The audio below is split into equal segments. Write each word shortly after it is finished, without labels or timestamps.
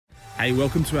Hey,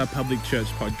 welcome to our Public Church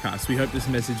podcast. We hope this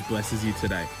message blesses you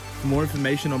today. For more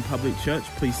information on Public Church,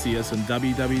 please see us on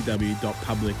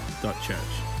www.public.church.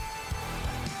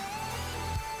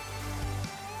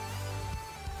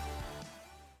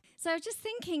 So just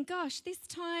thinking, gosh, this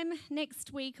time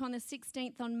next week on the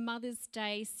 16th on Mother's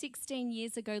Day, 16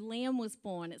 years ago, Liam was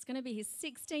born. It's going to be his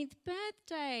 16th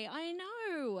birthday. I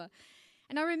know.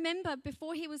 And I remember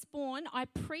before he was born, I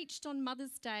preached on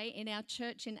Mother's Day in our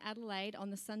church in Adelaide on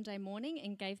the Sunday morning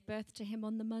and gave birth to him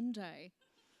on the Monday.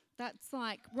 That's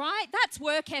like, right? That's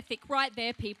work ethic right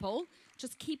there, people.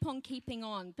 Just keep on keeping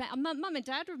on. But Mum and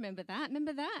Dad remember that.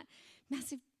 Remember that?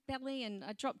 Massive belly, and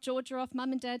I dropped Georgia off.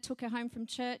 Mum and Dad took her home from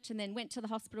church and then went to the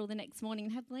hospital the next morning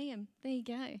and had Liam. There you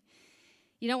go.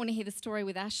 You don't want to hear the story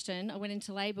with Ashton. I went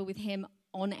into labour with him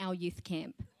on our youth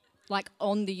camp. Like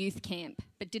on the youth camp,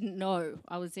 but didn't know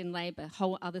I was in labour.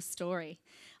 Whole other story.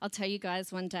 I'll tell you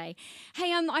guys one day.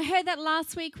 Hey, I heard that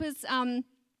last week was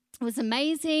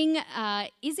amazing.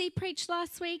 Izzy preached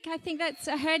last week. I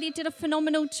heard he did a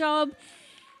phenomenal job.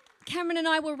 Cameron and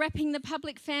I were repping the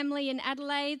public family in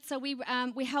Adelaide, so we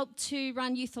helped to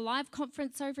run Youth Alive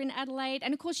conference over in Adelaide.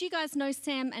 And of course, you guys know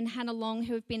Sam and Hannah Long,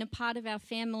 who have been a part of our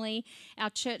family, our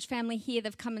church family here.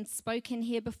 They've come and spoken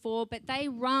here before, but they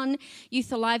run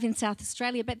Youth Alive in South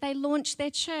Australia, but they launched their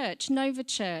church, Nova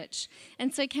Church.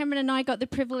 And so Cameron and I got the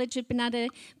privilege of being able to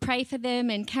pray for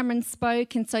them, and Cameron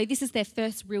spoke. And so this is their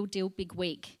first real deal big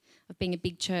week of being a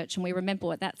big church, and we remember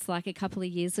what that's like a couple of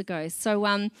years ago. So,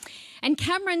 and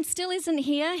Cameron still isn't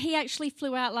here. He actually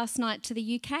flew out last night to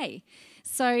the UK.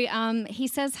 So he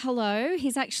says hello.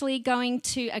 He's actually going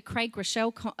to a Craig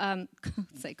Rochelle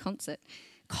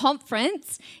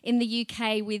conference in the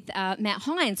UK with Matt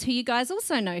Hines, who you guys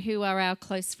also know, who are our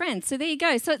close friends. So there you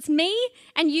go. So it's me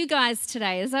and you guys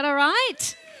today. Is that all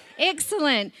right?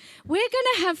 Excellent. We're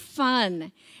going to have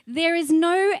fun. There is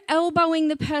no elbowing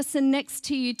the person next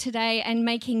to you today and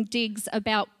making digs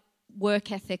about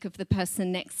work ethic of the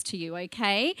person next to you,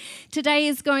 okay? Today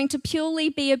is going to purely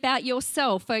be about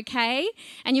yourself, okay?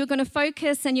 And you're going to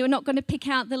focus, and you're not going to pick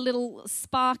out the little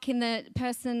spark in the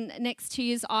person next to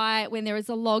you's eye when there is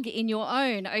a log in your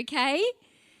own, okay?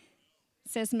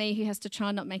 Says me, who has to try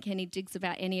and not make any digs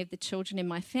about any of the children in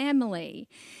my family.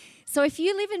 So if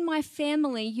you live in my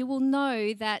family, you will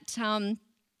know that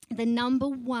the number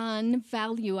one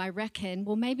value, I reckon,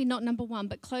 well, maybe not number one,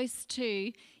 but close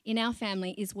to in our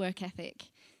family is work ethic.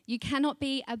 You cannot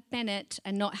be a Bennett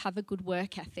and not have a good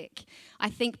work ethic. I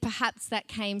think perhaps that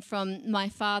came from my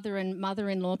father and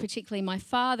mother-in-law, particularly my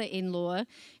father-in-law,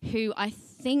 who I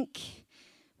think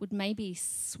would maybe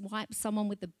swipe someone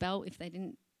with the belt if they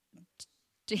didn't.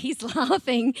 He's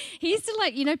laughing. He used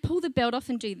to, pull the belt off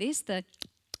and do this, and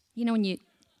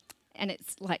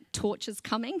it's like torches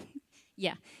coming.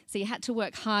 Yeah, so you had to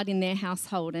work hard in their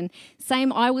household. And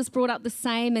same, I was brought up the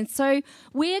same. And so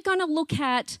we're going to look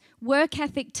at work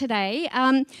ethic today.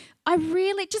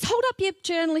 Just hold up your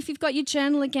journal if you've got your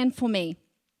journal again for me.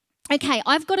 Okay,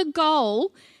 I've got a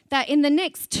goal that in the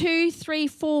next 2, 3,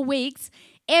 4 weeks,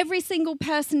 every single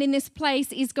person in this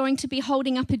place is going to be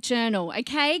holding up a journal,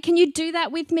 okay? Can you do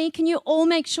that with me? Can you all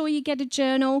make sure you get a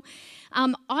journal?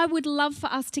 I would love for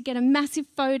us to get a massive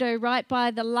photo right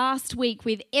by the last week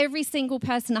with every single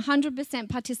person, 100%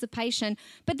 participation,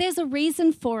 but there's a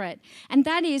reason for it, and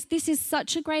that is this is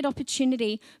such a great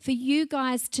opportunity for you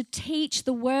guys to teach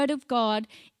the Word of God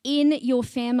in your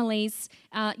families,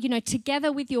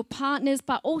 together with your partners,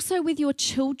 but also with your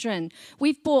children.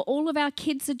 We've bought all of our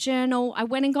kids a journal. I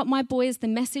went and got my boys the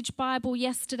Message Bible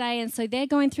yesterday, and so they're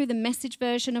going through the Message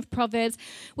version of Proverbs.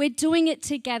 We're doing it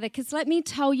together because let me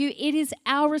tell you, it is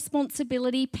our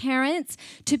responsibility, parents,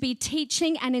 to be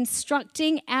teaching and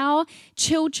instructing our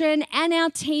children and our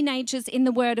teenagers in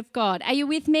the Word of God. Are you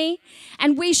with me?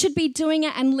 And we should be doing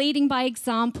it and leading by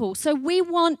example. So we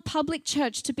want Public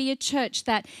Church to be a church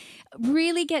that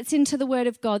really gets into the Word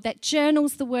of God, that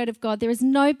journals the Word of God. There is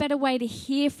no better way to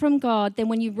hear from God than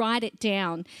when you write it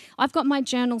down. I've got my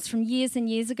journals from years and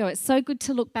years ago. It's so good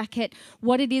to look back at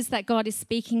what it is that God is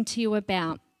speaking to you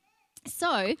about.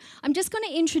 So I'm just going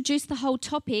to introduce the whole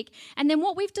topic, and then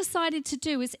what we've decided to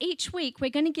do is each week we're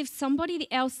going to give somebody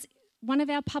else, one of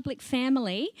our public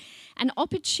family, an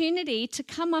opportunity to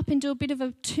come up and do a bit of a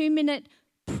 2-minute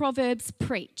Proverbs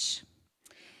preach.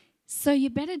 So you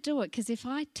better do it, because if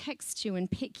I text you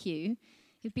and pick you,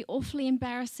 it'd be awfully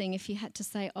embarrassing if you had to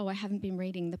say, oh, I haven't been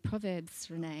reading the Proverbs,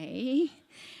 Renee.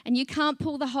 And you can't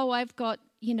pull the whole, I've got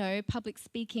public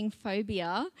speaking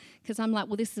phobia, because I'm like,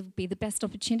 well, this will be the best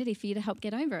opportunity for you to help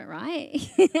get over it, right?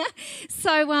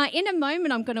 So in a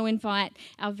moment, I'm going to invite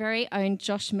our very own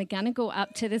Josh McGonigal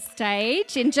up to the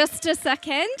stage in just a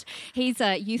second. He's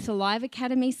a Youth Alive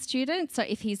Academy student, so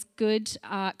if he's good,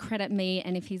 credit me,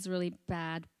 and if he's really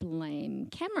bad, blame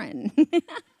Cameron.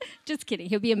 Just kidding.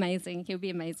 He'll be amazing. He'll be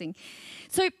amazing.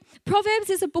 So Proverbs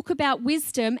is a book about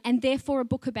wisdom and therefore a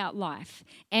book about life.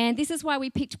 And this is why we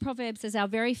picked Proverbs as our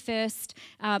very first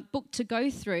book to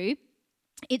go through.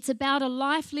 It's about a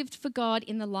life lived for God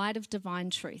in the light of divine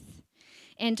truth.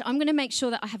 And I'm going to make sure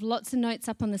that I have lots of notes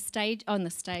up on the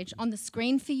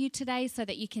screen for you today so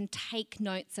that you can take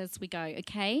notes as we go,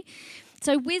 okay?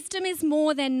 So wisdom is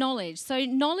more than knowledge. So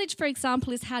knowledge, for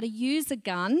example, is how to use a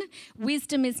gun.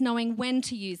 Wisdom is knowing when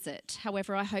to use it.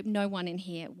 However, I hope no one in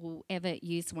here will ever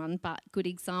use one, but good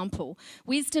example.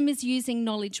 Wisdom is using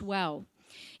knowledge well.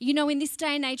 In this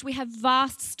day and age, we have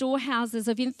vast storehouses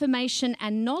of information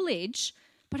and knowledge,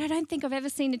 but I don't think I've ever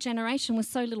seen a generation with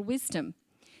so little wisdom.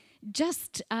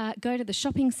 Just go to the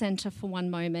shopping centre for one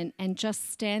moment and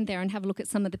just stand there and have a look at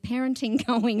some of the parenting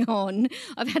going on.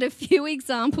 I've had a few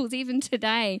examples even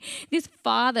today. This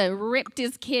father ripped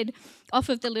his kid off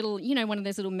of the little, one of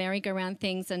those little merry-go-round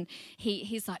things, and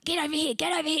he's like, get over here,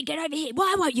 get over here, get over here.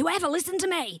 Why won't you ever listen to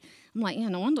me? I'm like,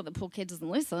 no wonder the poor kid doesn't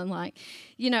listen.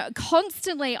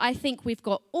 Constantly I think we've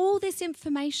got all this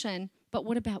information, but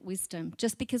what about wisdom?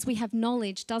 Just because we have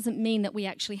knowledge doesn't mean that we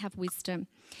actually have wisdom.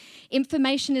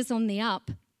 Information is on the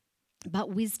up, but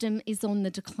wisdom is on the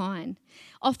decline.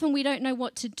 Often we don't know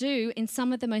what to do in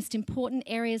some of the most important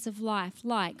areas of life,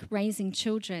 like raising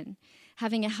children,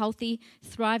 having a healthy,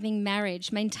 thriving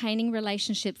marriage, maintaining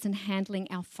relationships, and handling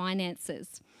our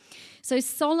finances. So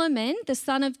Solomon, the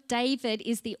son of David,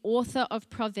 is the author of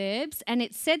Proverbs, and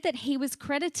it's said that he was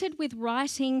credited with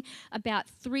writing about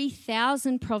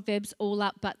 3,000 Proverbs all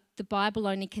up, but the Bible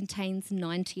only contains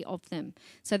 90 of them.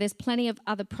 So there's plenty of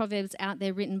other Proverbs out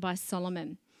there written by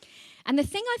Solomon. And the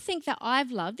thing I think that I've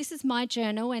loved, this is my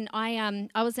journal, and I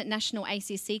was at National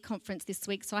ACC conference this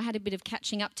week, so I had a bit of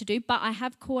catching up to do, but I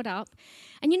have caught up.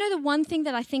 And the one thing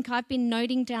that I think I've been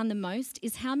noting down the most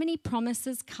is how many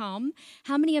promises come,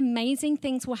 how many amazing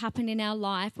things will happen in our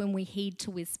life when we heed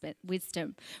to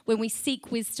wisdom, when we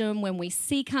seek wisdom, when we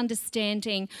seek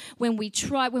understanding, when we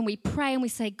pray and we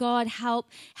say, God,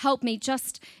 help me,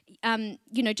 just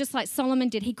like Solomon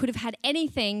did. He could have had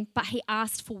anything, but he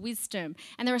asked for wisdom.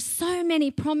 And there are so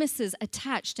many promises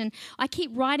attached, and I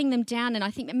keep writing them down, and I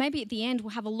think that maybe at the end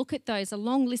we'll have a look at those, a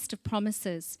long list of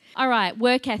promises. All right,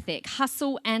 work ethic,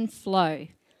 hustle and flow.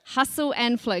 Hustle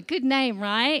and flow. Good name,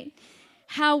 right?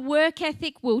 How work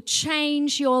ethic will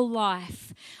change your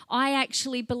life. I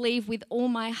actually believe with all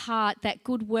my heart that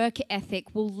good work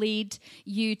ethic will lead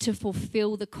you to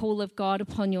fulfill the call of God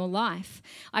upon your life.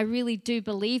 I really do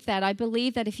believe that. I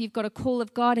believe that if you've got a call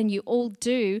of God, and you all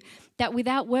do, that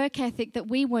without work ethic that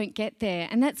we won't get there.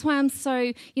 And that's why I'm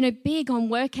so, big on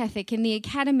work ethic in the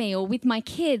academy or with my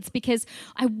kids, because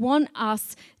I want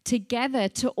us together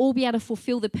to all be able to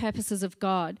fulfill the purposes of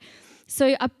God.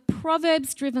 So a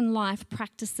Proverbs-driven life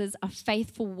practices a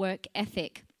faithful work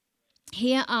ethic.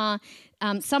 Here are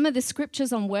some of the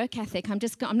scriptures on work ethic.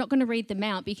 I'm not going to read them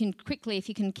out, but you can quickly, if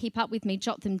you can keep up with me,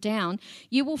 jot them down.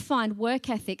 You will find work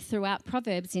ethic throughout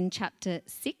Proverbs in chapter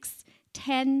 6,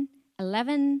 10,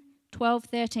 11, 12,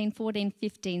 13, 14,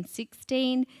 15,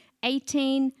 16,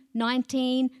 18,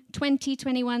 19, 20,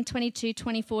 21, 22,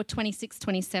 24, 26,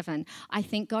 27. I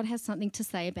think God has something to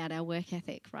say about our work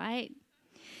ethic, right?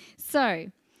 So,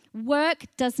 work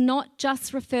does not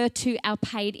just refer to our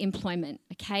paid employment,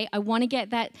 okay? I want to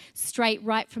get that straight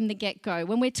right from the get-go.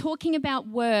 When we're talking about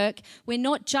work, we're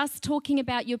not just talking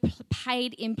about your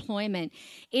paid employment.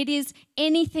 It is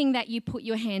anything that you put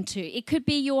your hand to. It could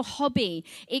be your hobby.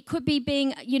 It could be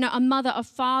being, a mother, a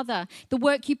father, the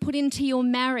work you put into your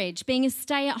marriage, being a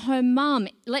stay-at-home mum.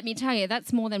 Let me tell you,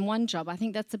 that's more than one job. I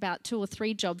think that's about 2 or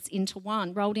 3 jobs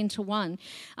rolled into one.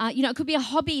 It could be a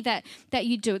hobby that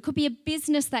you do. It could be a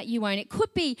business that you own. It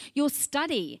could be your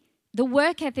study, the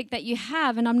work ethic that you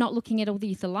have, and I'm not looking at all the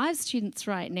Youth Alive students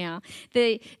right now,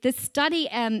 the study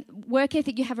and work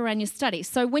ethic you have around your study.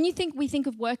 So when we think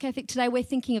of work ethic today, we're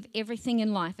thinking of everything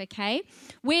in life, okay?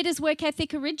 Where does work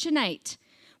ethic originate?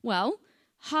 Well,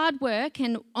 hard work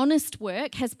and honest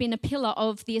work has been a pillar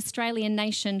of the Australian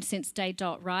nation since day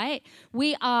dot, right?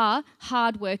 We are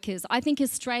hard workers. I think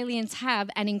Australians have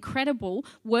an incredible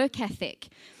work ethic.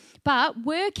 But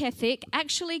work ethic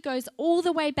actually goes all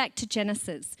the way back to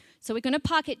Genesis. So we're going to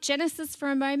park at Genesis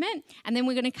for a moment, and then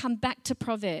we're going to come back to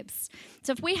Proverbs.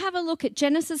 So if we have a look at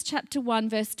Genesis chapter 1,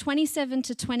 verse 27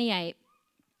 to 28,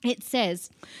 It says,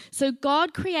 "So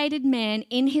God created man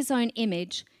in his own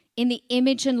image. In the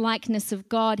image and likeness of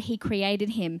God, he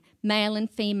created him. Male and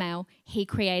female, he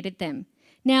created them."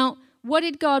 Now, what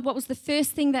was the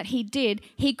first thing that he did?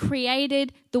 He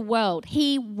created the world.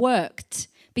 He worked.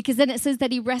 Because then it says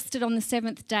that he rested on the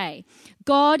seventh day.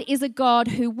 God is a God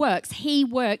who works. He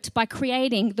worked by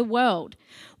creating the world.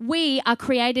 We are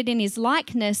created in his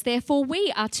likeness, therefore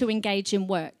we are to engage in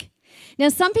work. Now,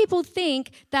 some people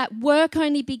think that work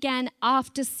only began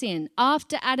after sin,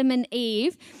 after Adam and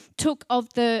Eve took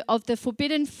of the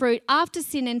forbidden fruit, after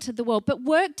sin entered the world. But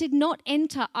work did not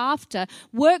enter after.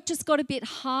 Work just got a bit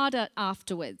harder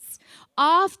afterwards.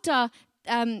 After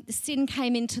sin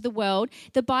came into the world,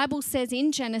 the Bible says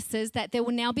in Genesis that there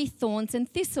will now be thorns and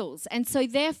thistles, and so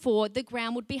therefore the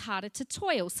ground would be harder to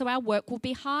toil, so our work will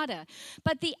be harder.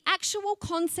 But the actual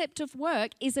concept of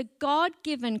work is a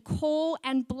God-given call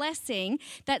and blessing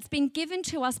that's been given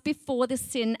to us before the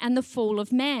sin and the fall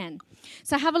of man.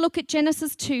 So have a look at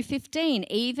Genesis 2:15,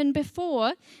 even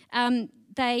before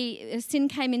sin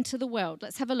came into the world.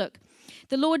 Let's have a look.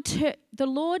 The Lord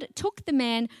took the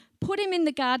man, put him in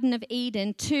the Garden of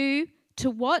Eden to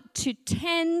what? To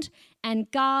tend and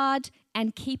guard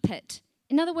and keep it.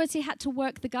 In other words, he had to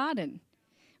work the garden,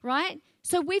 right?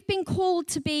 So we've been called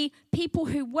to be people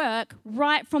who work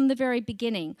right from the very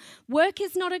beginning. Work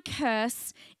is not a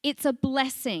curse, it's a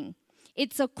blessing.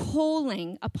 It's a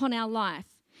calling upon our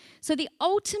life. So the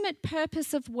ultimate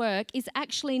purpose of work is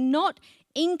actually not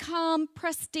income,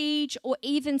 prestige, or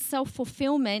even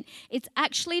self-fulfillment. It's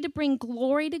actually to bring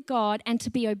glory to God and to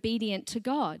be obedient to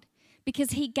God,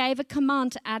 because he gave a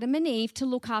command to Adam and Eve to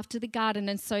look after the garden,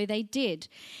 and so they did.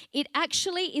 It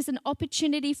actually is an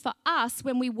opportunity for us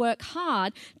when we work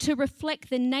hard to reflect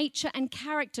the nature and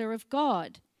character of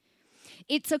God.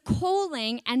 It's a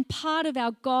calling and part of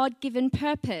our God-given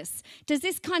purpose. Does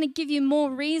this kind of give you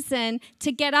more reason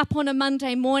to get up on a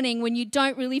Monday morning when you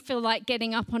don't really feel like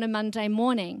getting up on a Monday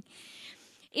morning?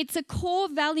 It's a core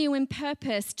value and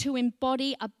purpose to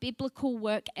embody a biblical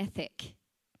work ethic.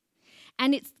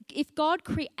 And if God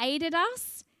created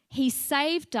us, he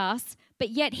saved us,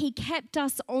 but yet he kept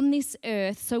us on this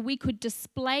earth so we could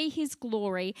display his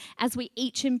glory as we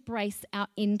each embrace our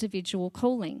individual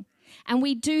calling. And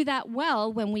we do that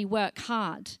well when we work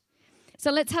hard. So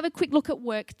let's have a quick look at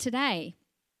work today.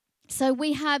 So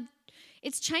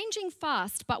it's changing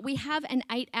fast, but we have an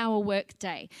 8-hour work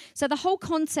day. So the whole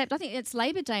concept, I think it's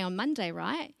Labor Day on Monday,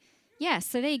 right? Yes,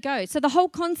 so there you go. So the whole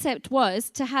concept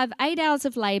was to have 8 hours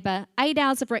of labour, 8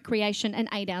 hours of recreation, and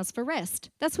 8 hours for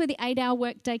rest. That's where the 8-hour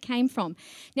workday came from.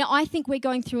 Now, I think we're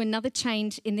going through another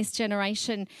change in this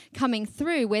generation coming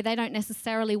through where they don't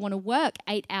necessarily want to work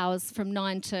 8 hours from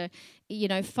 9 to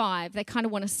 5. They kind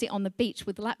of want to sit on the beach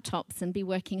with laptops and be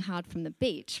working hard from the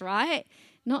beach, right?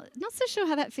 Not so sure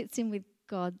how that fits in with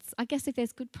God's. I guess if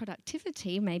there's good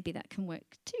productivity, maybe that can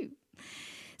work too.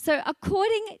 So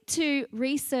according to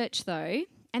research, though,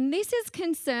 and this is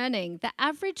concerning, the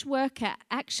average worker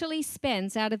actually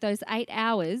spends out of those 8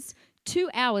 hours,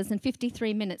 2 hours and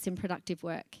 53 minutes in productive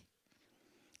work.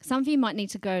 Some of you might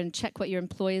need to go and check what your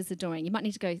employers are doing. You might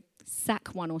need to go sack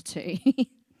one or two.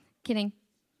 Kidding.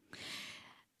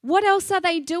 What else are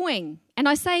they doing? And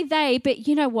I say they, but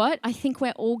you know what? I think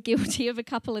we're all guilty of a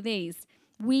couple of these.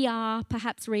 We are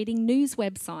perhaps reading news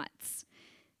websites,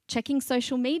 checking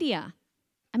social media.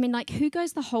 I mean, who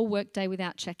goes the whole workday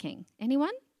without checking?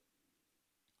 Anyone?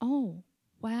 Oh,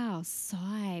 wow,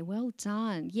 sigh, well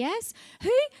done. Yes? Who?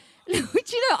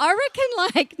 I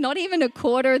reckon not even a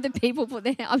quarter of the people put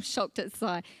their, I'm shocked at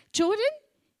sigh. Jordan?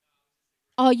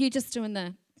 Oh, you're just doing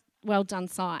the well done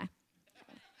sigh.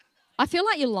 I feel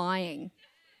like you're lying.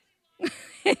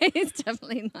 It's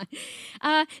definitely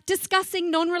lying. Discussing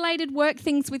non-related work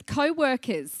things with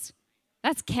co-workers.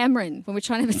 That's Cameron when we're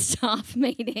trying to have a staff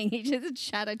meeting. He just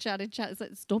chatter. It's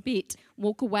like, stop it.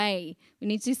 Walk away. We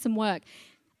need to do some work.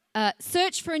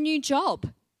 Search for a new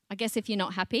job, I guess, if you're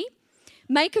not happy.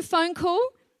 Make a phone call.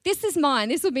 This is mine.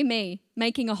 This will be me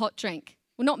making a hot drink.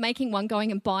 We're not making one,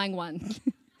 going and buying one.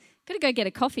 Got to go get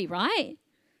a coffee, right?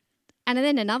 And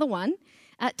then another one.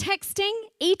 Texting,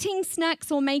 eating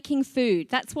snacks, or making food.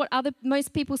 That's what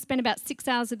most people spend about 6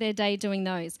 hours of their day doing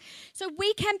those. So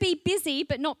we can be busy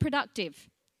but not productive.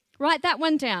 Write that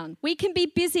one down. We can be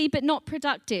busy but not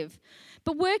productive.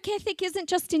 But work ethic isn't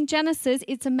just in Genesis,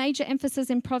 it's a major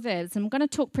emphasis in Proverbs. I'm going to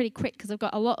talk pretty quick because I've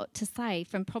got a lot to say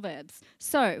from Proverbs.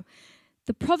 So,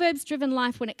 the Proverbs-driven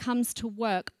life when it comes to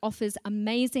work offers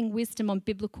amazing wisdom on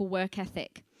biblical work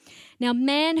ethic. Now,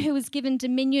 man who is given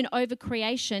dominion over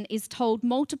creation is told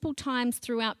multiple times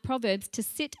throughout Proverbs to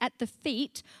sit at the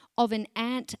feet of an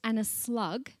ant and a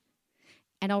slug.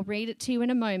 and I'll read it to you in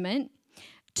a moment,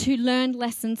 to learn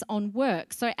lessons on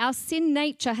work. So our sin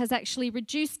nature has actually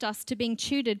reduced us to being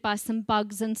tutored by some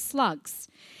bugs and slugs.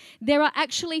 There are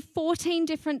actually 14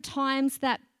 different times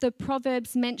that the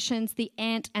Proverbs mentions the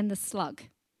ant and the slug.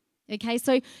 Okay,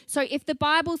 so if the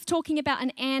Bible's talking about an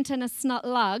ant and a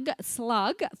slug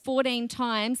 14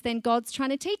 times, then God's trying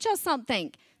to teach us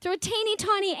something through a teeny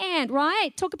tiny ant,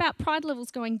 right? Talk about pride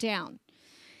levels going down.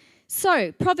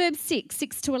 So Proverbs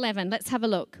 6 to 11, let's have a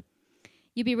look.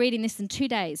 You'll be reading this in 2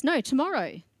 days. No,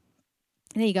 tomorrow.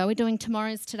 There you go, we're doing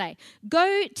tomorrow's today.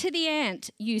 Go to the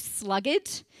ant, you sluggard.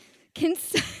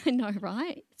 No,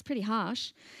 right? It's pretty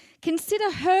harsh.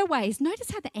 Consider her ways.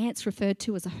 Notice how the ant's referred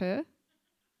to as a her.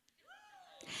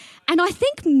 And I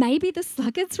think maybe the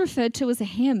sluggard's referred to as a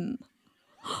him.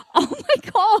 Oh my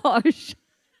gosh.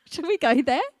 Shall we go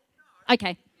there?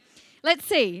 Okay. Let's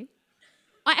see.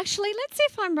 Let's see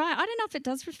if I'm right. I don't know if it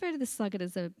does refer to the sluggard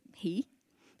as a he.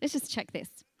 Let's just check this.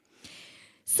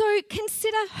 So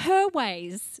consider her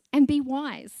ways and be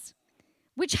wise,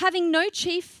 which having no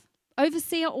chief,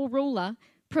 overseer or ruler,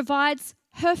 provides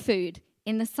her food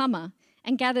in the summer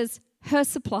and gathers her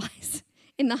supplies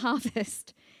in the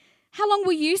harvest. How long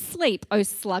will you sleep, O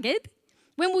sluggard?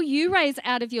 When will you raise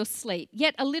out of your sleep?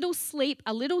 Yet a little sleep,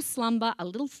 a little slumber, a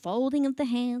little folding of the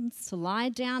hands to lie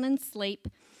down and sleep.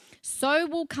 So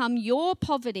will your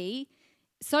poverty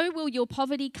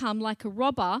come like a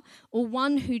robber or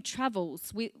one who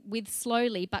travels with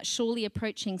slowly but surely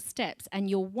approaching steps, and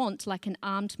your want like an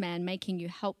armed man making you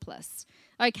helpless.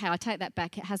 Okay, I take that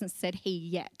back. It hasn't said he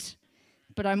yet,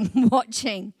 but I'm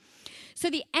watching. So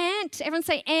the ant, everyone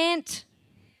say ant.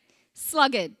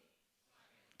 Sluggard.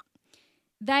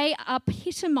 They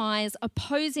epitomize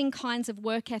opposing kinds of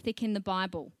work ethic in the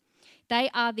Bible. They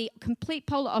are the complete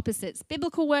polar opposites.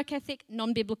 Biblical work ethic,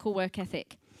 non-biblical work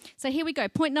ethic. So here we go.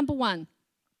 Point number 1.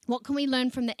 What can we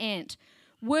learn from the ant?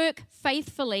 Work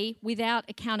faithfully without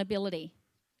accountability.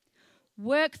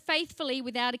 Work faithfully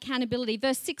without accountability.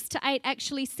 Verse 6 to 8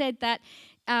 actually said that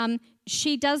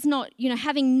she does not,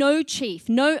 having no chief,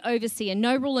 no overseer,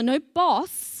 no ruler, no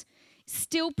boss,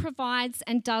 still provides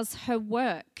and does her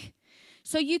work.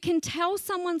 So you can tell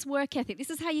someone's work ethic. This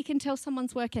is how you can tell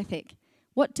someone's work ethic.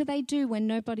 What do they do when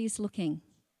nobody's looking?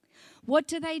 What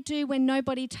do they do when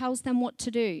nobody tells them what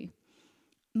to do?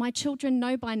 My children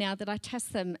know by now that I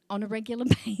test them on a regular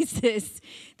basis,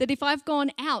 that if I've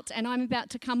gone out and I'm about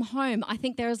to come home, I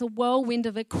think there is a whirlwind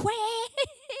of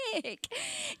quick,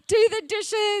 do the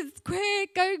dishes,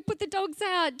 quick, go put the dogs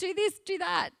out, do this, do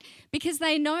that. Because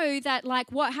they know that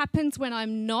what happens when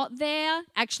I'm not there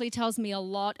actually tells me a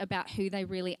lot about who they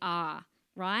really are,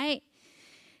 right?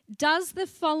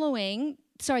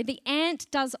 The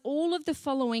ant does all of the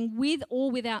following with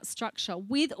or without structure,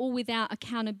 with or without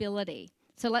accountability.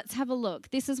 So let's have a look.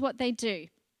 This is what they do.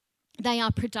 They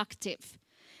are productive.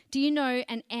 Do you know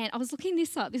an ant? I was looking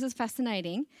this up. This is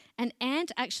fascinating. An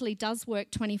ant actually does work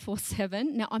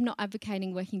 24/7. Now, I'm not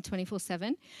advocating working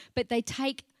 24/7, but they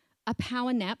take a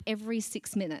power nap every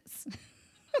 6 minutes.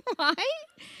 Right?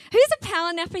 Who's a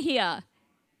power napper here?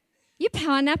 You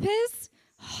power nappers?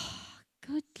 Oh,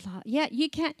 good luck. Yeah, you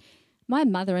can. My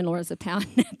mother-in-law is a power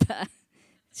napper.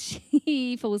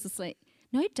 She falls asleep.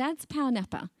 No, Dad's a power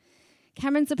napper.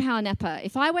 Cameron's a power napper.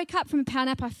 If I wake up from a power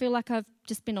nap, I feel like I've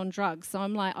just been on drugs. So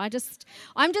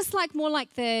I'm just like more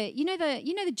like the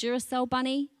Duracell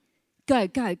bunny. Go,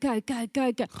 go, go, go,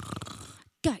 go, go.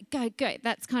 Go, go, go.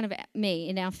 That's kind of me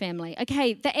in our family.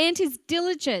 Okay, the ant is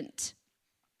diligent.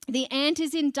 The ant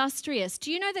is industrious.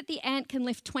 Do you know that the ant can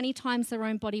lift 20 times their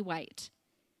own body weight?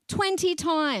 20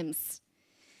 times.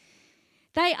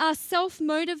 They are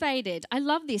self-motivated. I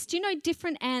love this. Do you know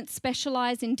different ants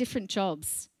specialize in different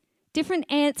jobs? Different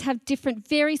ants have different,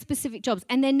 very specific jobs,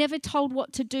 and they're never told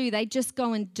what to do. They just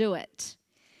go and do it.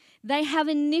 They have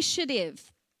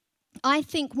initiative. I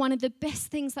think one of the best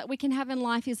things that we can have in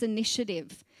life is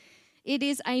initiative. It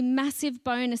is a massive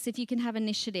bonus if you can have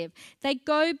initiative. They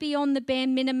go beyond the bare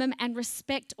minimum and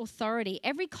respect authority.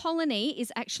 Every colony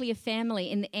is actually a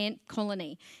family in the ant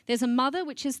colony. There's a mother,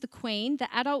 which is the queen. The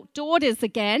adult daughters,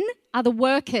 again, are the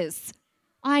workers.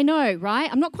 I know,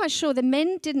 right? I'm not quite sure. The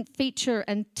men didn't feature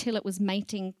until it was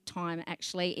mating time,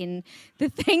 actually, in the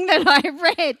thing that I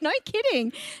read. No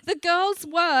kidding. The girls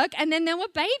work, and then there were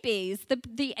babies,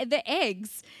 the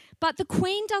eggs. But the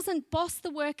queen doesn't boss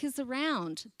the workers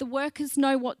around. The workers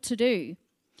know what to do.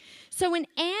 So an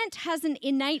ant has an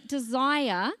innate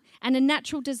desire and a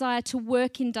natural desire to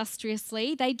work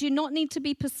industriously. They do not need to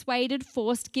be persuaded,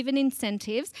 forced, given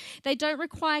incentives. They don't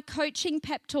require coaching,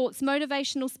 pep talks,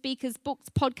 motivational speakers, books,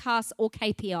 podcasts, or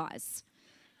KPIs.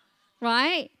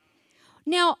 Right?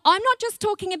 Now, I'm not just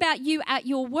talking about you at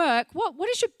your work. What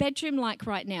is your bedroom like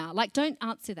right now? Like, don't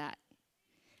answer that.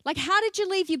 Like, how did you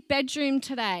leave your bedroom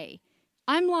today?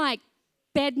 I'm like,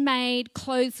 bed made,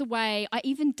 clothes away. I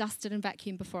even dusted and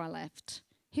vacuumed before I left.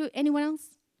 Anyone else?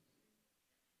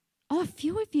 Oh, a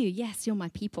few of you. Yes, you're my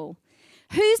people.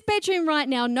 Whose bedroom right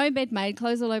now, no bed made,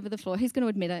 clothes all over the floor? Who's going to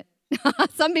admit it?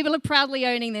 Some people are proudly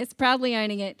owning this, proudly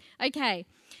owning it. Okay.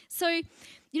 So,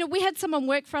 we had someone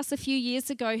work for us a few years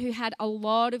ago who had a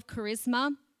lot of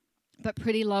charisma, but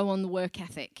pretty low on the work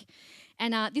ethic.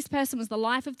 And this person was the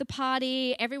life of the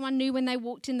party. Everyone knew when they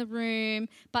walked in the room,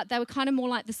 but they were kind of more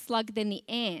like the slug than the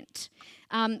ant.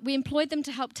 We employed them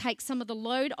to help take some of the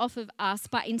load off of us,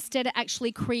 but instead it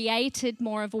actually created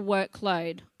more of a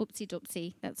workload. Oopsie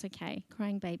doopsie, that's okay.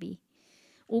 Crying baby.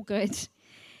 All good.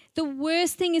 The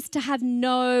worst thing is to have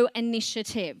no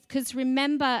initiative. Because I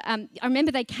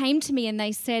remember they came to me and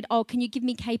they said, oh, can you give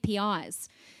me KPIs?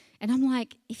 And I'm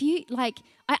like,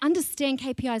 I understand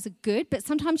KPIs are good, but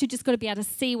sometimes you just got to be able to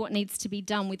see what needs to be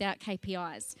done without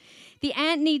KPIs. The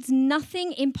ant needs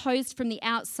nothing imposed from the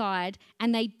outside,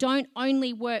 and they don't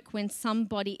only work when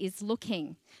somebody is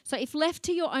looking. So if left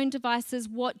to your own devices,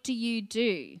 what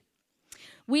do?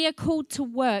 We are called to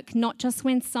work not just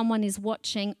when someone is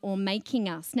watching or making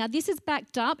us. Now, this is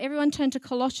backed up. Everyone turn to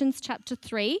Colossians chapter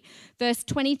 3, verse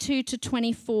 22 to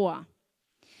 24.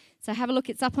 So have a look.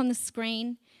 It's up on the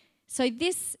screen. So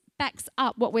this backs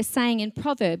up what we're saying in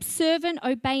Proverbs. Servant,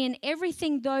 obey in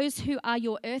everything those who are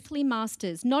your earthly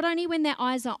masters, not only when their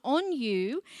eyes are on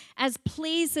you as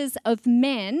pleasers of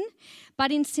men, but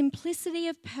in simplicity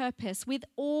of purpose with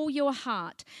all your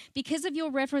heart, because of your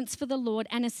reverence for the Lord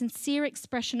and a sincere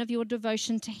expression of your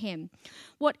devotion to him.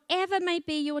 Whatever may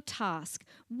be your task,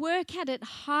 work at it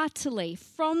heartily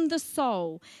from the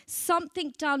soul,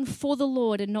 something done for the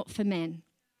Lord and not for men.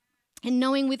 And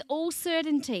knowing with all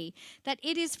certainty that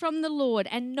it is from the Lord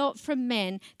and not from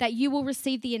men that you will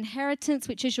receive the inheritance,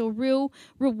 which is your real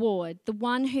reward. The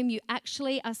one whom you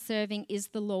actually are serving is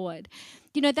the Lord.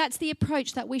 That's the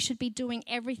approach that we should be doing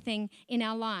everything in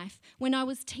our life. When I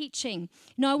was teaching,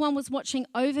 no one was watching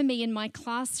over me in my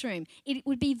classroom. It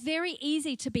would be very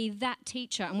easy to be that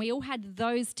teacher, and we all had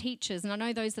those teachers, and I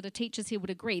know those that are teachers here would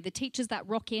agree. The teachers that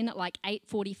rock in at like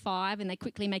 8:45 and they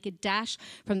quickly make a dash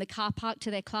from the car park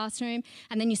to their classroom,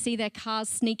 and then you see their cars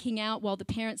sneaking out while the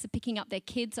parents are picking up their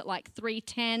kids at like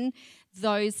 3:10.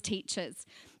 Those teachers.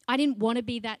 I didn't want to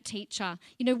be that teacher.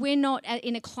 We're not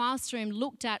in a classroom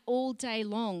looked at all day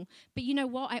long. But you know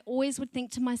what? I always would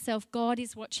think to myself, God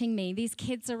is watching me. These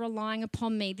kids are relying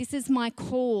upon me. This is my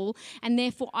call. And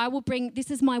therefore,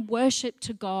 this is my worship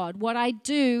to God. What I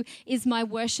do is my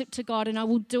worship to God, and I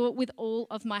will do it with all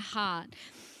of my heart.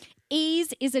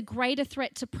 Ease is a greater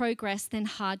threat to progress than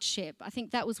hardship. I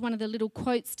think that was one of the little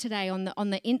quotes today on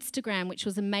the Instagram, which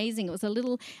was amazing. It was a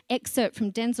little excerpt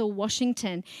from Denzel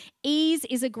Washington. Ease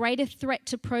is a greater threat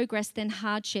to progress than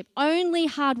hardship. Only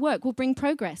hard work will bring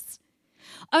progress.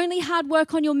 Only hard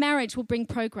work on your marriage will bring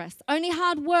progress. Only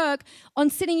hard work on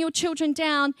sitting your children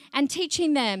down and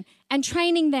teaching them and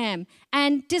training them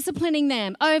and disciplining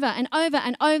them over and over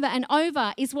and over and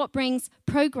over is what brings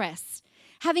progress.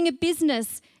 Having a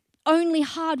business, only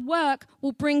hard work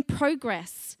will bring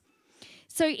progress.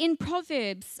 So in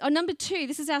Proverbs, number 2,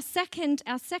 this is our second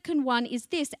one is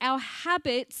this: our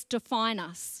habits define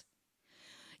us.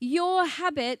 Your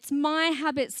habits, my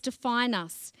habits define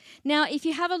us. Now, if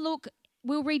you have a look,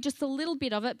 we'll read just a little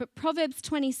bit of it, but Proverbs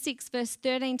 26, verse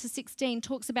 13 to 16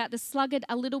 talks about the sluggard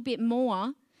a little bit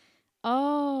more.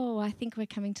 Oh, I think we're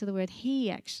coming to the word he,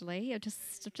 actually. I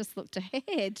just looked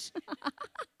ahead.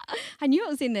 I knew it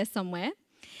was in there somewhere.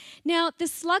 Now, the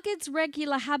sluggard's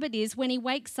regular habit is when he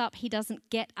wakes up, he doesn't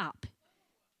get up.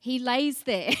 He lays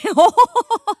there.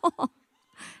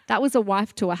 That was a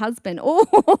wife to a husband.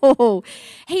 Oh,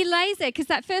 he lays there because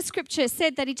that first scripture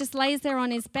said that he just lays there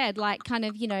on his bed, like kind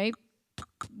of,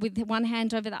 with one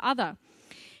hand over the other.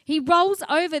 He rolls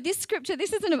over. This scripture,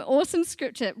 this is an awesome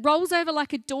scripture. It rolls over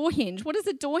like a door hinge. What does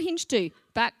a door hinge do?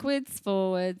 Backwards,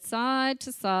 forwards, side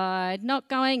to side, not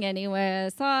going anywhere,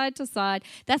 side to side.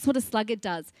 That's what a sluggard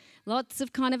does. Lots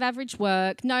of kind of average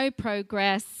work, no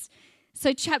progress.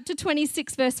 So chapter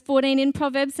 26, verse 14 in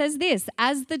Proverbs says this: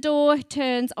 as the door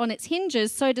turns on its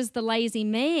hinges, so does the lazy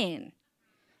man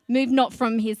move not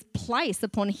from his place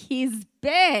upon his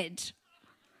bed.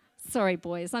 Sorry,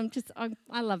 boys.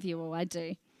 I love you all. I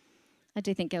do. I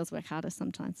do think girls work harder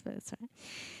sometimes, but it's all right.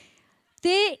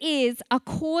 There is a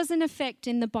cause and effect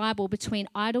in the Bible between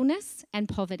idleness and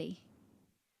poverty.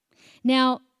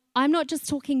 Now, I'm not just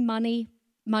talking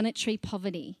monetary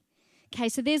poverty. Okay,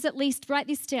 so write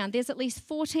this down. There's at least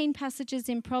 14 passages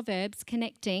in Proverbs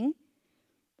connecting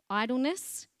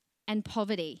idleness and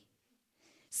poverty.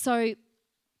 So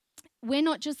we're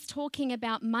not just talking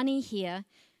about money here.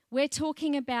 We're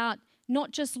talking about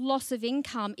not just loss of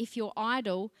income if you're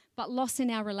idle, but loss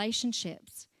in our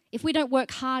relationships. If we don't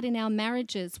work hard in our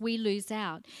marriages, we lose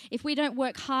out. If we don't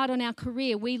work hard on our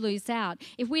career, we lose out.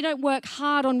 If we don't work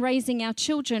hard on raising our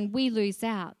children, we lose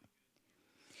out.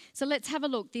 So let's have a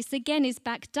look. This again is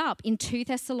backed up in 2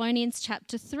 Thessalonians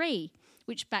chapter 3,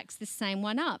 which backs the same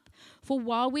one up. For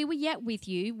while we were yet with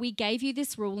you, we gave you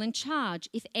this rule and charge.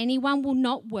 If anyone will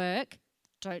not work,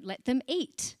 don't let them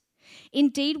eat.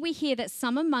 Indeed, we hear that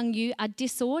some among you are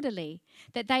disorderly,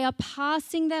 that they are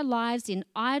passing their lives in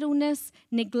idleness,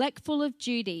 neglectful of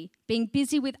duty, being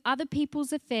busy with other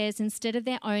people's affairs instead of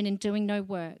their own and doing no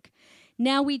work.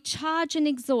 Now we charge and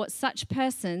exhort such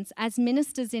persons as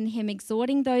ministers in him,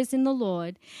 exhorting those in the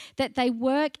Lord, that they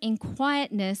work in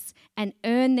quietness and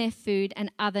earn their food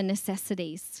and other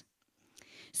necessities.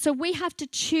 So we have to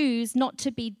choose not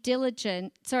to be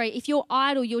diligent. If you're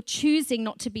idle, you're choosing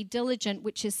not to be diligent,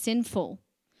 which is sinful.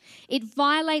 It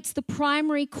violates the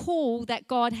primary call that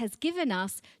God has given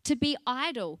us to be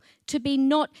idle, to be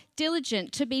not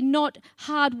diligent, to be not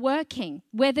hardworking,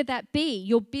 whether that be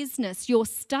your business, your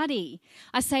study.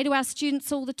 I say to our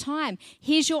students all the time,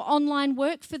 here's your online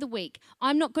work for the week.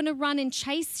 I'm not going to run and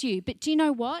chase you, but do you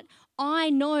know what?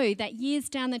 I know that years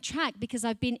down the track, because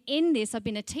I've been in this, I've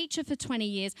been a teacher for 20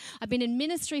 years, I've been in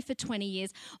ministry for 20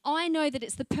 years, I know that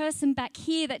it's the person back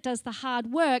here that does the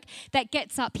hard work that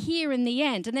gets up here in the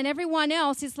end. And then everyone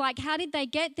else is like, how did they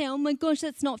get there? Oh my gosh,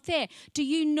 that's not fair. Do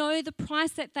you know the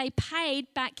price that they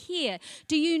paid back here?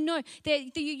 Do you know they're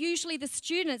usually the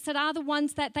students that are the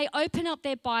ones that they open up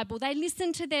their Bible, they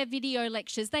listen to their video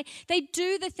lectures, they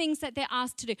do the things that they're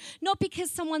asked to do, not because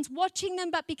someone's watching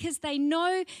them, but because they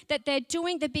know that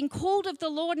they've been called of the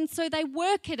Lord, and so they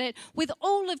work at it with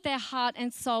all of their heart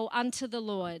and soul unto the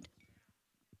Lord.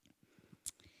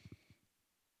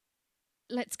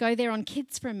 Let's go there on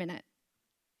kids for a minute.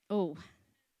 Oh,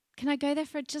 can I go there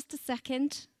for just a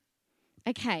second?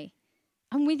 Okay,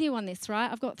 I'm with you on this, right?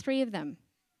 I've got 3 of them.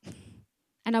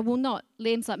 And I will not.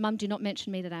 Liam's like, Mum, do not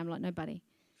mention me today. I'm like, no, buddy.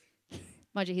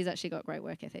 Mind you, he's actually got great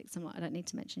work ethics. I'm like, I don't need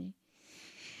to mention you.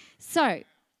 So,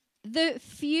 the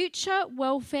future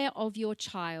welfare of your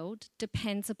child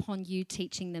depends upon you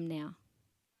teaching them now.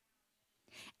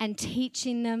 And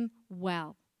teaching them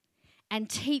well. And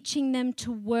teaching them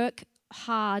to work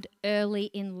hard early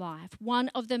in life. One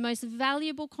of the most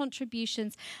valuable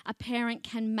contributions a parent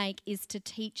can make is to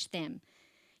teach them.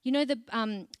 You know,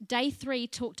 the day 3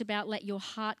 talked about let your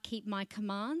heart keep my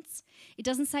commands. It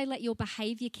doesn't say let your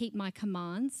behavior keep my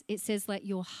commands. It says let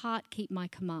your heart keep my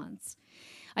commands.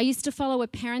 I used to follow a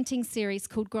parenting series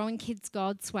called Growing Kids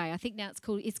God's Way. I think now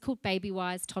it's called Baby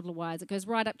Wise, Toddler Wise. It goes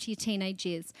right up to your teenage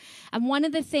years. And one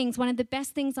of the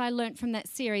best things I learned from that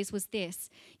series was this: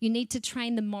 you need to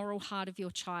train the moral heart of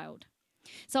your child.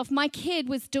 So if my kid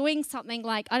was doing something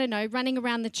like, I don't know, running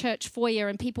around the church foyer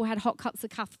and people had hot cups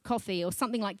of coffee or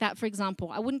something like that, for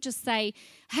example, I wouldn't just say,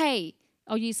 hey,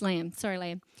 I'll use Liam. Sorry,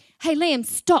 Liam. Hey, Liam,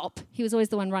 stop. He was always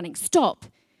the one running. Stop.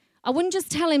 I wouldn't just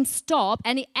tell him stop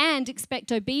and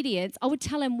expect obedience. I would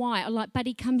tell him why. I'm like,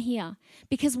 buddy, come here.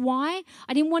 Because why?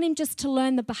 I didn't want him just to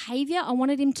learn the behavior. I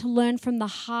wanted him to learn from the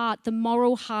heart, the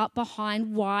moral heart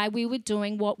behind why we were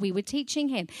doing what we were teaching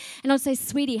him. And I'd say,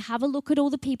 sweetie, have a look at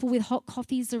all the people with hot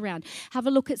coffees around. Have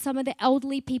a look at some of the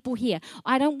elderly people here.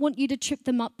 I don't want you to trip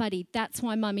them up, buddy. That's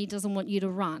why mummy doesn't want you to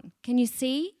run. Can you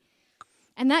see?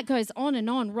 And that goes on and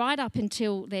on right up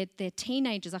until they're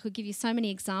teenagers. I could give you so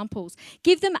many examples.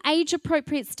 Give them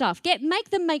age-appropriate stuff. Make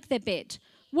them make their bed,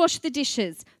 wash the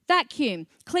dishes, vacuum,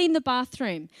 clean the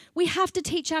bathroom. We have to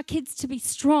teach our kids to be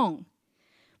strong.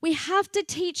 We have to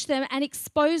teach them and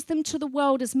expose them to the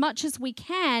world as much as we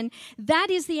can. That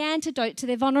is the antidote to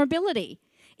their vulnerability,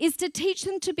 is to teach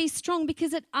them to be strong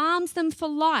because it arms them for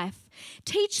life.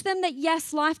 Teach them that,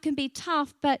 yes, life can be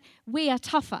tough, but we are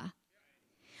tougher.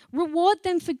 Reward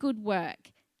them for good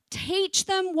work. Teach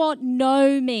them what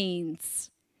no means.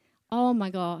 Oh my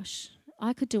gosh,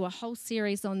 I could do a whole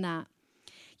series on that.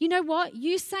 You know what?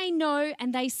 You say no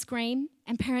and they scream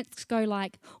and parents go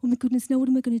like, oh my goodness, no, what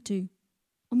am I going to do?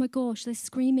 Oh my gosh, they're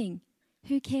screaming.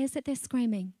 Who cares that they're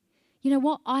screaming? You know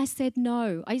what? I said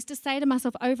no. I used to say to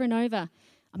myself over and over,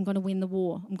 I'm going to win the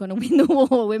war. I'm going to win the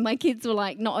war. When my kids were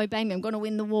like, not obeying me, I'm going to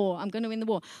win the war. I'm going to win the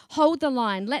war. Hold the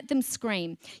line. Let them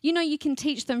scream. You know, you can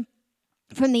teach them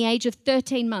from the age of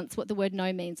 13 months what the word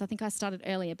no means. I think I started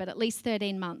earlier, but at least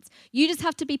 13 months. You just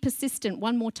have to be persistent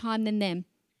one more time than them.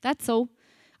 That's all.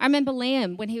 I remember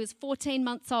Liam, when he was 14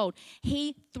 months old,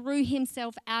 he threw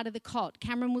himself out of the cot.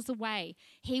 Cameron was away.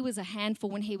 He was a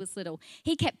handful when he was little.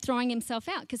 He kept throwing himself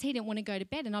out because he didn't want to go to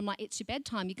bed. And I'm like, it's your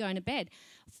bedtime. You're going to bed.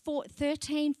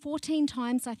 14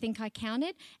 times I think I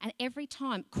counted. And every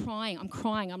time I'm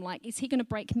crying. I'm like, is he going to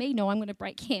break me? No, I'm going to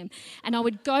break him. And I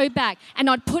would go back and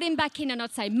I'd put him back in and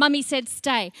I'd say, Mummy said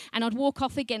stay. And I'd walk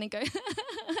off again and go,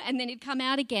 and then he'd come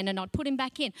out again and I'd put him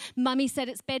back in. Mummy said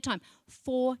it's bedtime.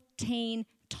 14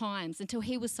 times until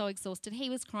he was so exhausted. He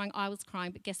was crying, I was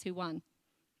crying, but guess who won?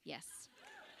 Yes.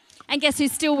 And guess who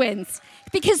still wins?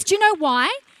 Because do you know why?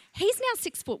 He's now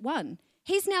 6'1".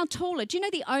 He's now taller. Do you know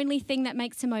the only thing that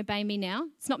makes him obey me now?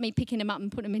 It's not me picking him up and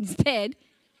putting him in his bed.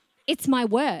 It's my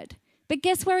word. But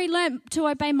guess where he learned to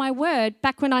obey my word?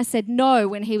 Back when I said no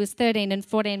when he was 13 and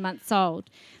 14 months old.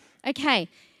 Okay.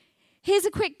 Here's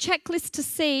a quick checklist to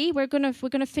see. We're going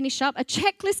to finish up. A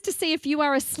checklist to see if you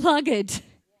are a sluggard.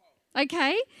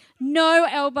 Okay? No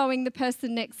elbowing the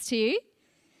person next to you.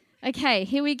 Okay,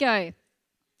 here we go.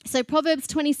 So Proverbs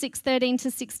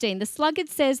 26:13-16. The sluggard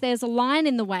says there's a lion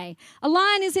in the way. A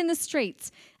lion is in the streets.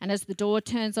 And as the door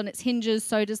turns on its hinges,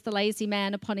 so does the lazy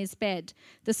man upon his bed.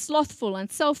 The slothful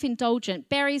and self-indulgent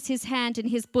buries his hand in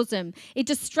his bosom. It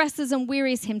distresses and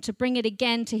wearies him to bring it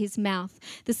again to his mouth.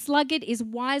 The sluggard is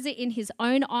wiser in his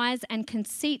own eyes and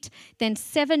conceit than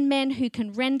 7 men who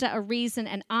can render a reason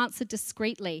and answer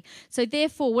discreetly. So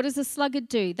therefore, what does a sluggard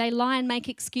do? They lie and make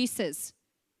excuses.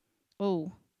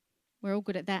 Oh, we're all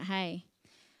good at that, hey?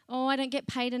 Oh, I don't get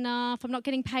paid enough. I'm not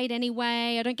getting paid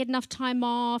anyway. I don't get enough time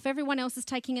off. Everyone else is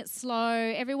taking it slow.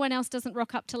 Everyone else doesn't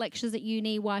rock up to lectures at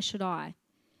uni. Why should I?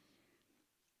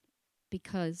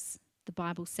 Because the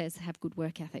Bible says have good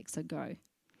work ethic, so go.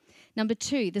 Number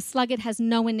 2, the sluggard has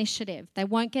no initiative. They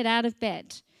won't get out of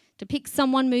bed. To pick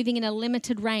someone moving in a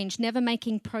limited range, never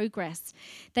making progress.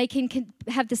 They can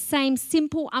have the same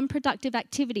simple, unproductive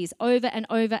activities over and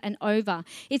over and over.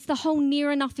 It's the whole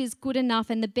near enough is good enough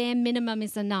and the bare minimum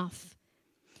is enough.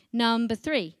 Number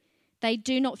 3, they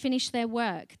do not finish their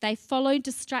work. They follow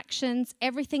distractions.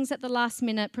 Everything's at the last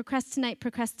minute.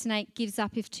 Procrastinate, gives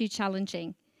up if too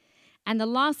challenging. And the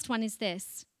last one is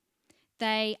this.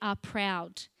 They are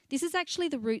proud. This is actually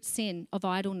the root sin of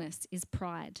idleness, is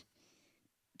pride.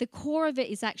 The core of it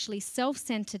is actually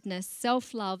self-centeredness,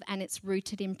 self-love, and it's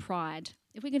rooted in pride.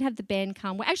 If we could have the band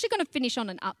come. We're actually going to finish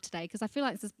on an up today because I feel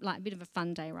like this is like a bit of a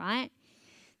fun day, right?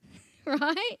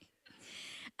 Right?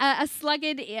 A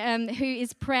sluggard who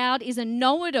is proud is a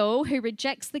know-it-all who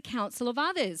rejects the counsel of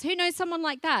others. Who knows someone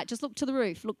like that? Just look to the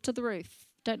roof. Look to the roof.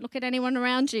 Don't look at anyone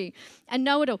around you. A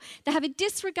know-it-all. They have a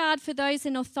disregard for those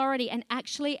in authority, and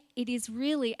actually it is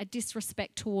really a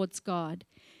disrespect towards God.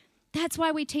 That's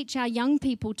why we teach our young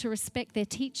people to respect their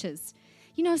teachers.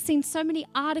 You know, I've seen so many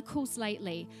articles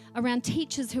lately around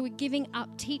teachers who are giving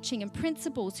up teaching and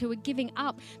principals who are giving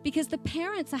up because the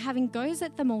parents are having goes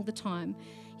at them all the time.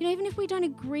 You know, even if we don't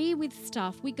agree with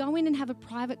stuff, we go in and have a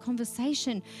private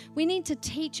conversation. We need to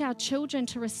teach our children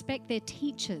to respect their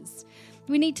teachers.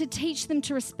 We need to teach them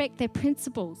to respect their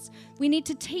principals. We need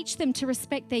to teach them to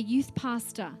respect their youth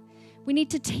pastor. We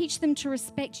need to teach them to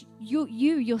respect you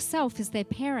yourself as their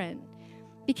parent,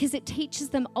 because it teaches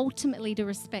them ultimately to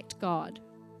respect God.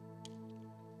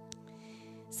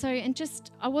 So,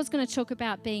 I was going to talk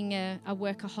about being a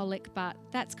workaholic, but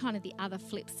that's kind of the other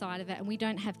flip side of it, and we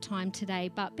don't have time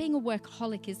today. But being a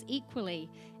workaholic is equally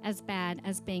as bad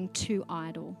as being too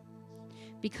idle,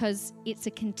 because it's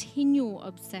a continual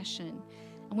obsession.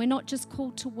 And we're not just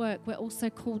called to work, we're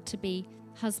also called to be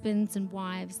husbands and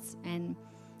wives and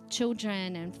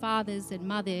children and fathers and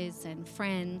mothers and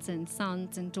friends and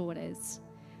sons and daughters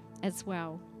as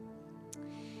well.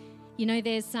 You know,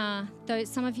 there's though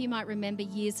some of you might remember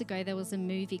years ago there was a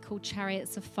movie called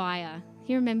Chariots of Fire.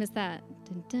 Who remembers that?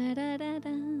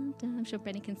 I'm sure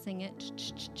Bennett can sing it.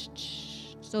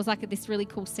 So it was like this really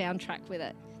cool soundtrack with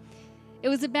it. It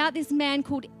was about this man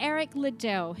called Eric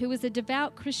Liddell, who was a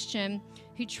devout Christian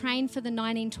who trained for the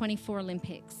 1924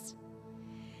 Olympics.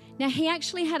 Now, he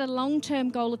actually had a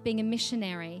long-term goal of being a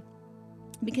missionary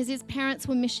because his parents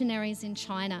were missionaries in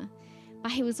China,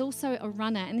 but he was also a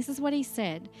runner. And this is what he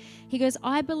said. He goes,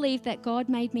 I believe that God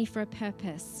made me for a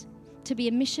purpose, to be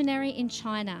a missionary in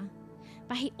China,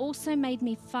 but he also made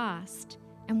me fast.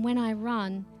 And when I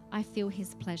run, I feel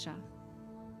his pleasure.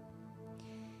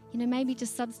 You know, maybe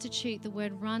just substitute the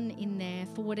word run in there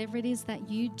for whatever it is that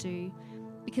you do.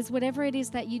 Because whatever it is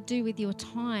that you do with your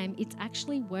time, it's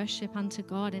actually worship unto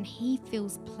God, and He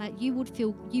feels you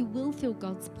will feel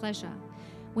God's pleasure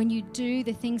when you do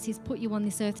the things He's put you on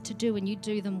this earth to do, and you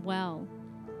do them well.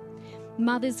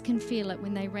 Mothers can feel it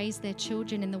when they raise their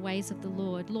children in the ways of the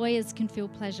Lord. Lawyers can feel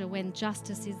pleasure when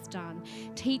justice is done.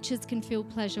 Teachers can feel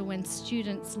pleasure when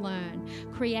students learn.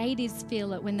 Creatives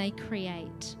feel it when they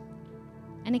create.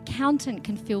 An accountant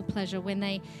can feel pleasure when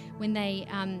they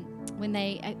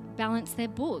balance their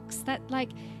books.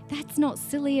 That's not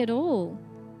silly at all,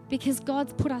 because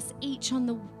God's put us each on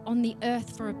the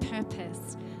earth for a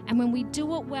purpose. And when we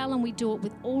do it well and we do it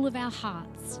with all of our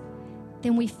hearts,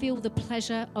 then we feel the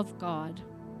pleasure of God.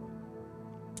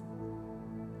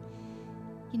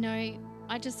 You know,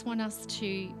 I just want us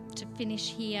to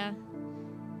finish here.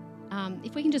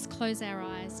 If we can just close our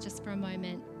eyes just for a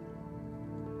moment.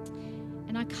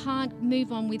 And I can't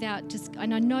move on without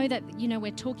and I know that, you know,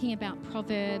 we're talking about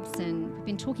Proverbs and we've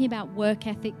been talking about work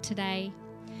ethic today.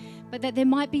 But that there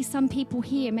might be some people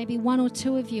here, maybe one or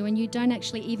two of you, and you don't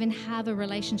actually even have a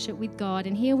relationship with God.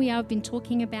 And here we are, been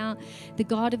talking about the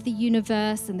God of the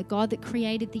universe and the God that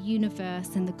created the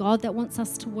universe and the God that wants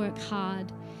us to work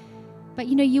hard. But,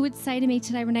 you know, you would say to me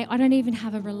today, Renee, I don't even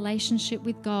have a relationship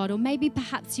with God. Or maybe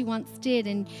perhaps you once did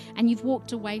and you've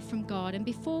walked away from God. And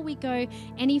before we go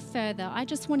any further, I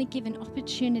just want to give an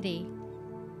opportunity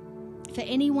for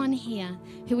anyone here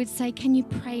who would say, can you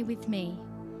pray with me?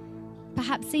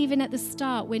 Perhaps even at the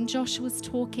start when Josh was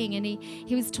talking and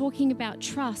he was talking about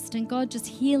trust and God just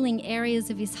healing areas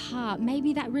of his heart.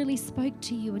 Maybe that really spoke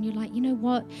to you and you're like, you know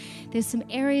what? There's some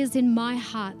areas in my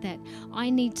heart that I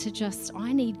need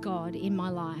God in my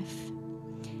life.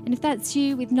 And if that's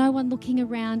you with no one looking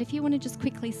around, if you want to just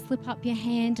quickly slip up your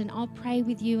hand and I'll pray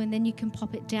with you and then you can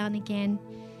pop it down again.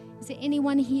 Is there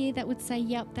anyone here that would say,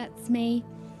 yep, that's me?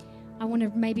 I want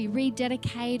to maybe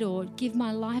rededicate or give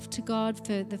my life to God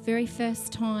for the very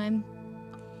first time.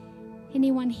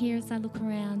 Anyone here as I look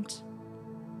around?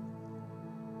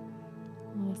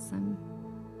 Awesome.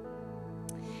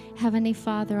 Heavenly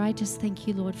Father, I just thank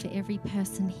you, Lord, for every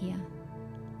person here.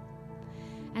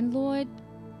 And Lord,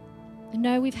 I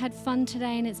know we've had fun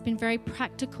today and it's been very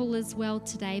practical as well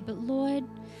today, but Lord,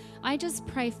 I just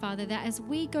pray, Father, that as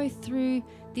we go through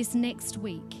this next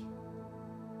week,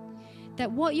 that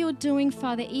what you're doing,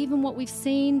 Father, even what we've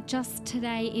seen just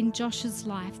today in Josh's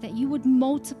life, that you would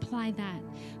multiply that,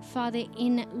 Father,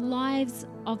 in lives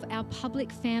of our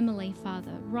public family,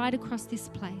 Father, right across this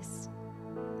place.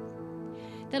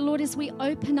 That, Lord, as we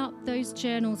open up those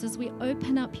journals, as we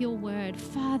open up your word,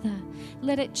 Father,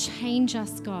 let it change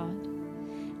us, God.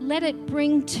 Let it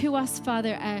bring to us,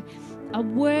 Father, a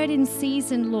word in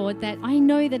season, Lord, that I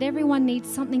know that everyone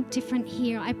needs something different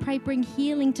here. I pray bring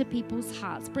healing to people's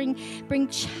hearts, bring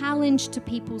challenge to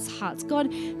people's hearts.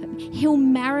 God, heal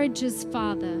marriages,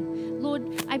 Father.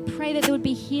 Lord, I pray that there would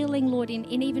be healing, Lord, in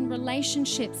even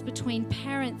relationships between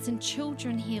parents and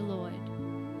children here, Lord.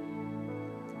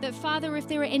 That, Father, if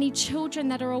there are any children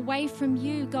that are away from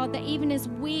you, God, that even as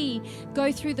we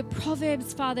go through the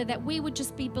Proverbs, Father, that we would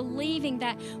just be believing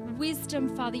that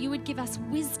wisdom, Father, you would give us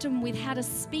wisdom with how to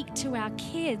speak to our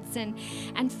kids.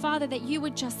 And Father, that you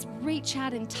would just reach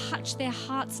out and touch their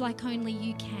hearts like only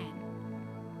you can.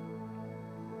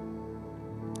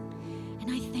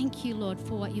 And I thank you, Lord,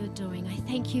 for what you're doing. I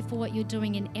thank you for what you're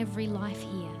doing in every life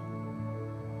here.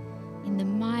 In the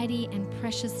mighty and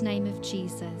precious name of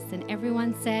Jesus. And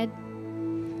everyone said,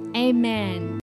 Amen.